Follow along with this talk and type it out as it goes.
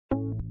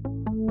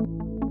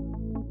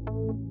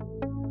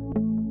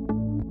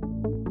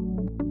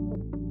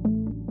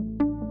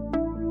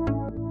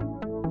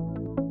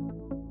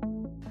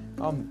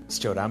I'm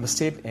Stuart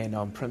Armistead and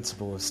I'm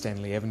Principal of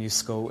Stanley Avenue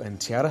School in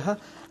Te Araha,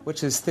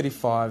 which is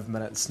 35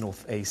 minutes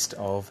northeast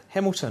of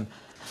Hamilton.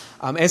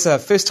 As a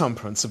first-time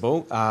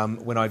principal,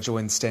 when I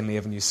joined Stanley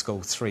Avenue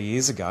School 3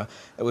 years ago,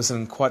 it was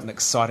in quite an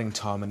exciting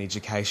time in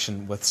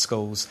education with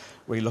schools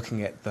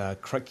re-looking at the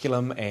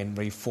curriculum and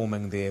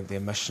reforming their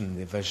mission,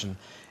 their vision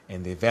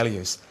and their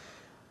values.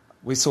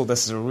 We saw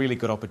this as a really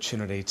good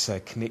opportunity to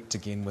connect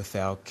again with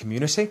our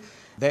community.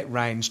 That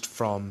ranged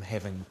from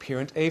having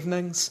parent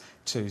evenings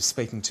to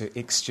speaking to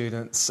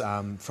ex-students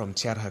from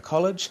Te Araha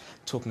College,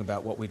 talking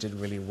about what we did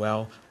really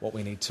well, what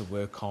we need to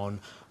work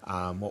on,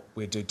 what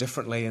we do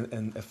differently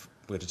and if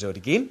we were to do it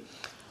again,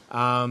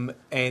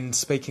 and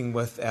speaking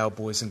with our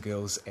boys and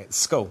girls at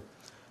school.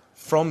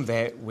 From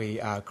that, we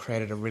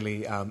created a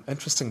really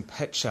interesting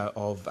picture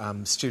of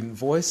student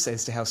voice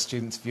as to how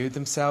students viewed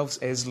themselves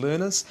as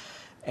learners.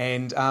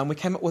 And we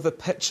came up with a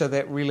picture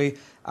that really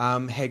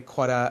had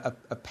quite a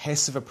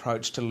passive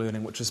approach to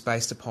learning, which was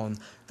based upon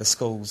the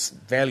school's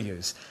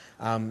values.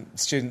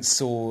 Students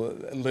saw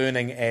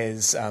learning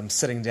as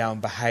sitting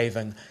down,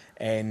 behaving,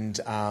 and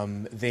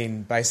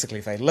then basically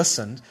if they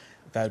listened,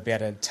 they'd be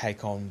able to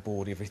take on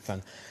board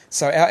everything.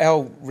 So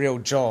our real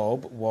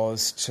job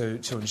was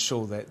to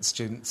ensure that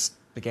students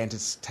began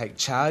to take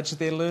charge of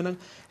their learning,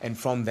 and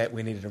from that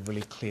we needed a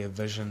really clear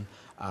vision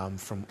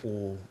from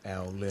all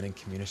our learning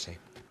community.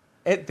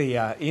 At the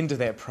end of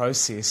that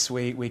process,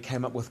 we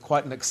came up with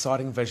quite an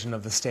exciting vision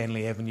of the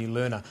Stanley Avenue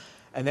learner,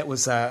 and that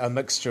was a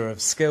mixture of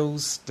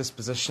skills,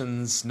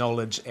 dispositions,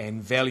 knowledge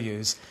and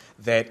values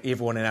that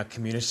everyone in our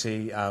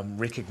community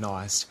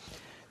recognised.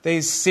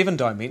 These 7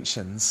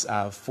 dimensions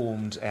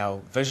formed our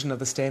vision of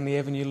the Stanley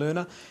Avenue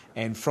learner,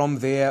 and from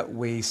there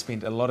we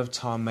spent a lot of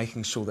time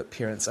making sure that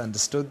parents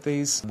understood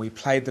these. We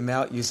played them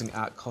out using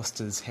Art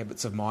Costa's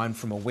habits of mind,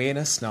 from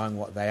awareness, knowing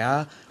what they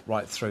are,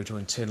 right through to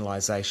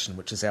internalisation,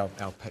 which is our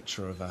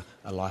picture of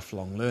a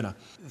lifelong learner.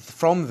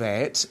 From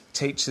that,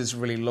 teachers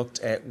really looked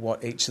at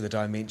what each of the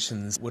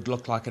dimensions would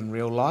look like in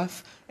real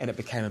life, and it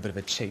became a bit of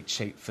a cheat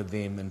sheet for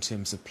them in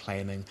terms of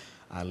planning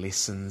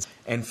lessons.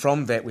 And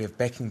from that we have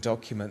backing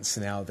documents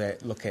now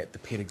that look at the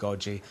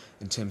pedagogy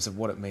in terms of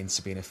what it means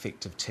to be an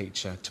effective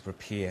teacher to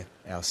prepare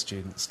our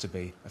students to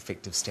be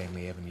effective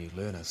Stanley Avenue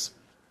learners.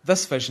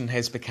 This vision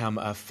has become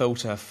a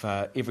filter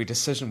for every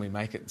decision we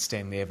make at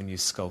Stanley Avenue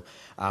School,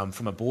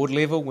 from a board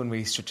level when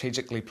we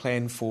strategically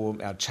plan for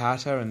our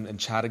charter and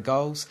charter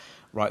goals,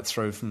 right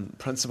through from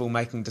principal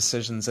making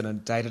decisions at a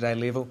day-to-day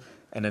level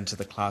and into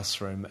the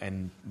classroom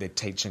and the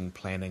teaching,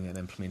 planning and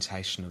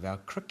implementation of our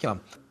curriculum.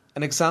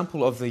 An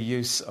example of the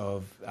use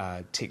of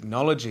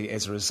technology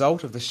as a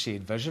result of the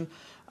shared vision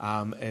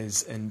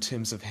is in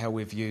terms of how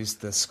we've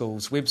used the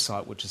school's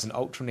website, which is an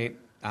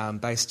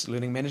Ultranet-based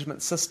learning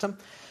management system.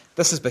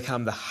 This has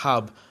become the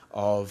hub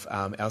of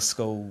our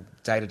school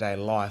day-to-day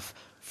life,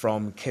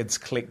 from kids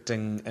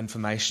collecting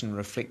information,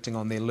 reflecting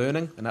on their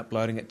learning and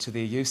uploading it to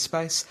their use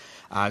space,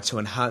 to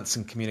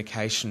enhancing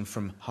communication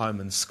from home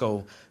and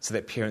school so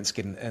that parents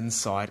get an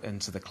insight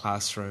into the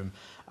classroom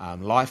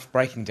life,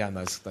 breaking down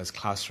those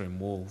classroom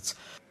walls.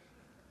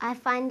 I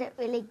find it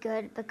really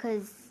good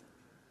because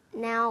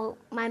now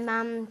my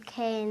mum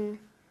can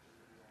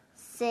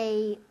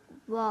see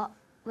what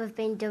we've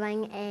been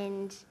doing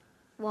and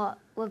what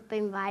we've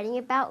been writing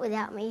about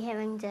without me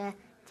having to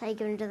take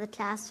her into the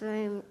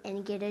classroom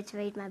and get her to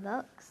read my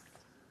books.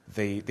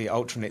 The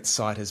Ultranet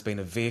site has been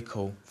a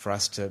vehicle for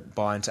us to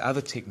buy into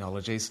other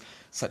technologies,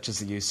 such as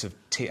the use of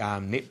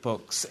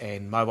netbooks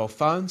and mobile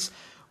phones,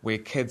 where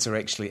kids are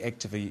actually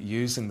actively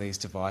using these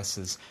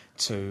devices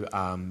to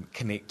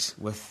connect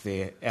with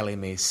their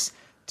LMS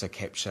to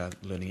capture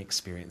learning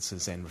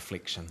experiences and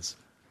reflections.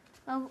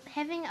 Well,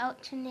 having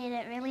Ultranet,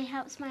 it really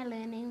helps my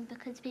learning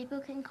because people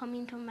can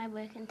comment on my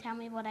work and tell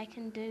me what I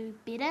can do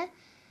better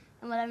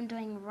and what I'm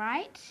doing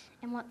right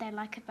and what they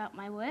like about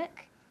my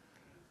work.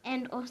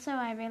 And also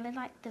I really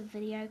like the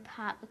video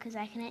part because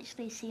I can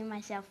actually see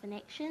myself in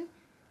action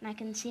and I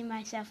can see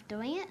myself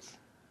doing it.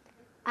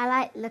 I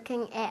like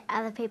looking at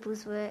other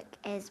people's work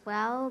as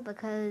well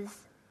because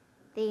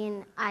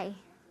then I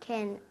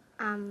can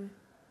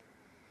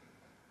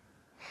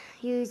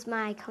use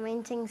my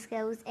commenting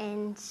skills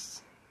and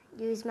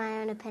use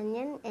my own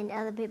opinion, and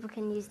other people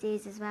can use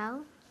theirs as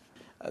well.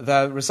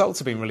 The results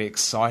have been really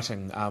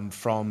exciting,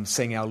 from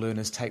seeing our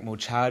learners take more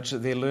charge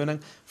of their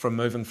learning, from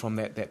moving from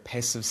that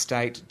passive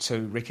state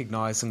to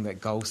recognising that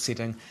goal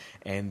setting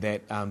and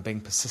that being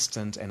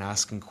persistent and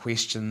asking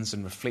questions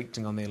and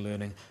reflecting on their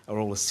learning are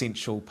all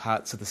essential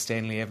parts of the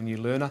Stanley Avenue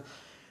learner.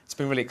 It's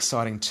been really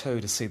exciting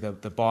too to see the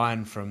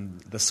buy-in from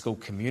the school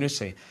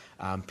community.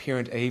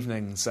 Parent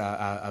evenings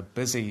are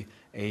busy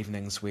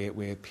evenings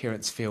where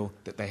parents feel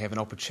that they have an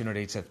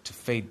opportunity to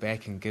feed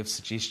back and give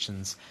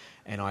suggestions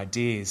and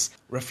ideas.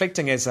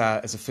 Reflecting as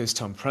a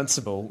first-time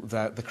principal,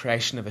 the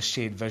creation of a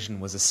shared vision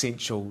was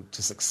essential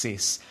to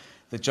success.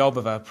 The job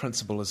of a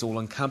principal is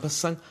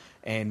all-encompassing,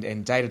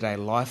 and day-to-day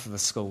life of a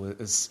school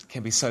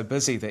can be so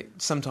busy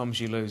that sometimes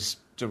you lose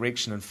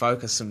direction and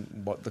focus in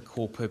what the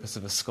core purpose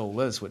of a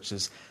school is, which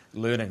is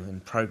learning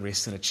and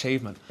progress and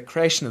achievement. The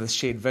creation of the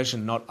shared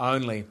vision not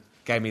only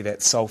gave me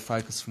that sole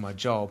focus for my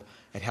job,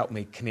 it helped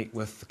me connect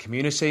with the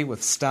community,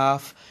 with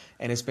staff,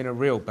 and has been a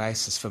real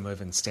basis for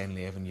moving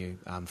Stanley Avenue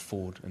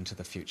forward into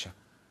the future.